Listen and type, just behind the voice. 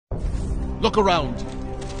Look around.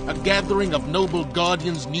 A gathering of noble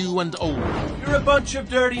guardians new and old. You're a bunch of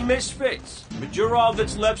dirty misfits, but you're all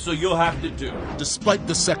that's left, so you'll have to do. Despite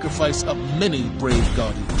the sacrifice of many brave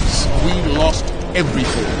guardians, we lost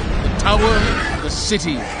everything. The tower, the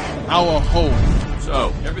city, our home.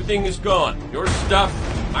 So, everything is gone. Your stuff,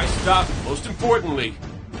 my stuff, most importantly,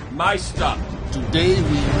 my stuff. Today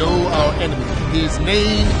we know our enemy. His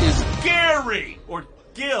name is Gary! Or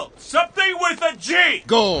Gil. Something with a G!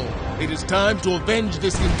 Gaul. It is time to avenge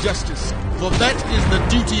this injustice, for that is the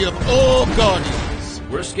duty of all guardians.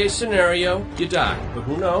 Worst case scenario, you die. But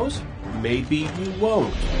who knows? Maybe you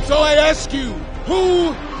won't. So I ask you,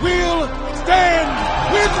 who will stand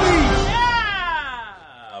with me?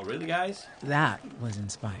 Yeah! Oh, really, guys? That was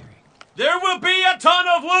inspiring. There will be a ton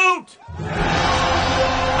of loot!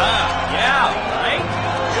 Yeah, right?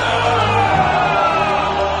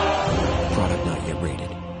 Product not yet rated.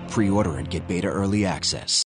 Pre-order and get beta early access.